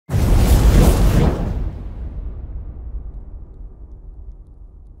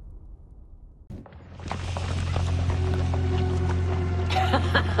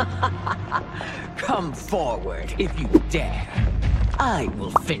Come forward if you dare. I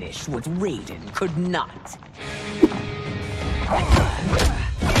will finish what Raiden could not.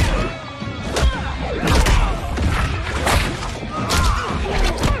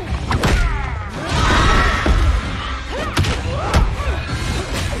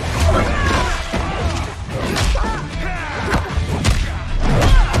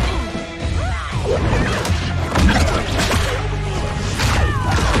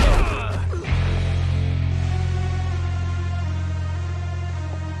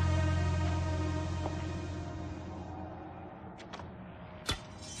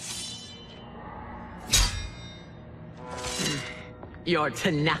 Your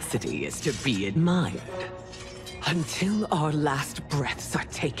tenacity is to be admired. Until our last breaths are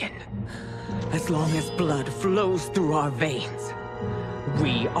taken, as long as blood flows through our veins,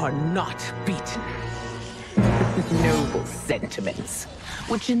 we are not beaten. Noble sentiments,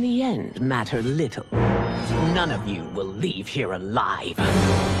 which in the end matter little. None of you will leave here alive.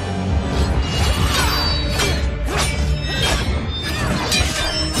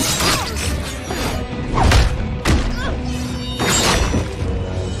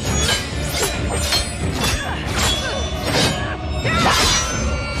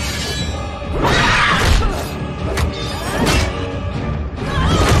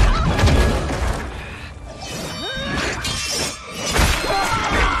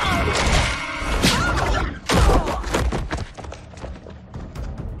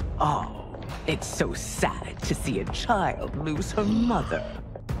 It's so sad to see a child lose her mother.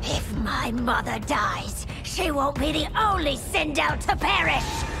 If my mother dies, she won't be the only Sindel to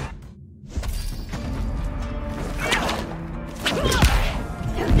perish!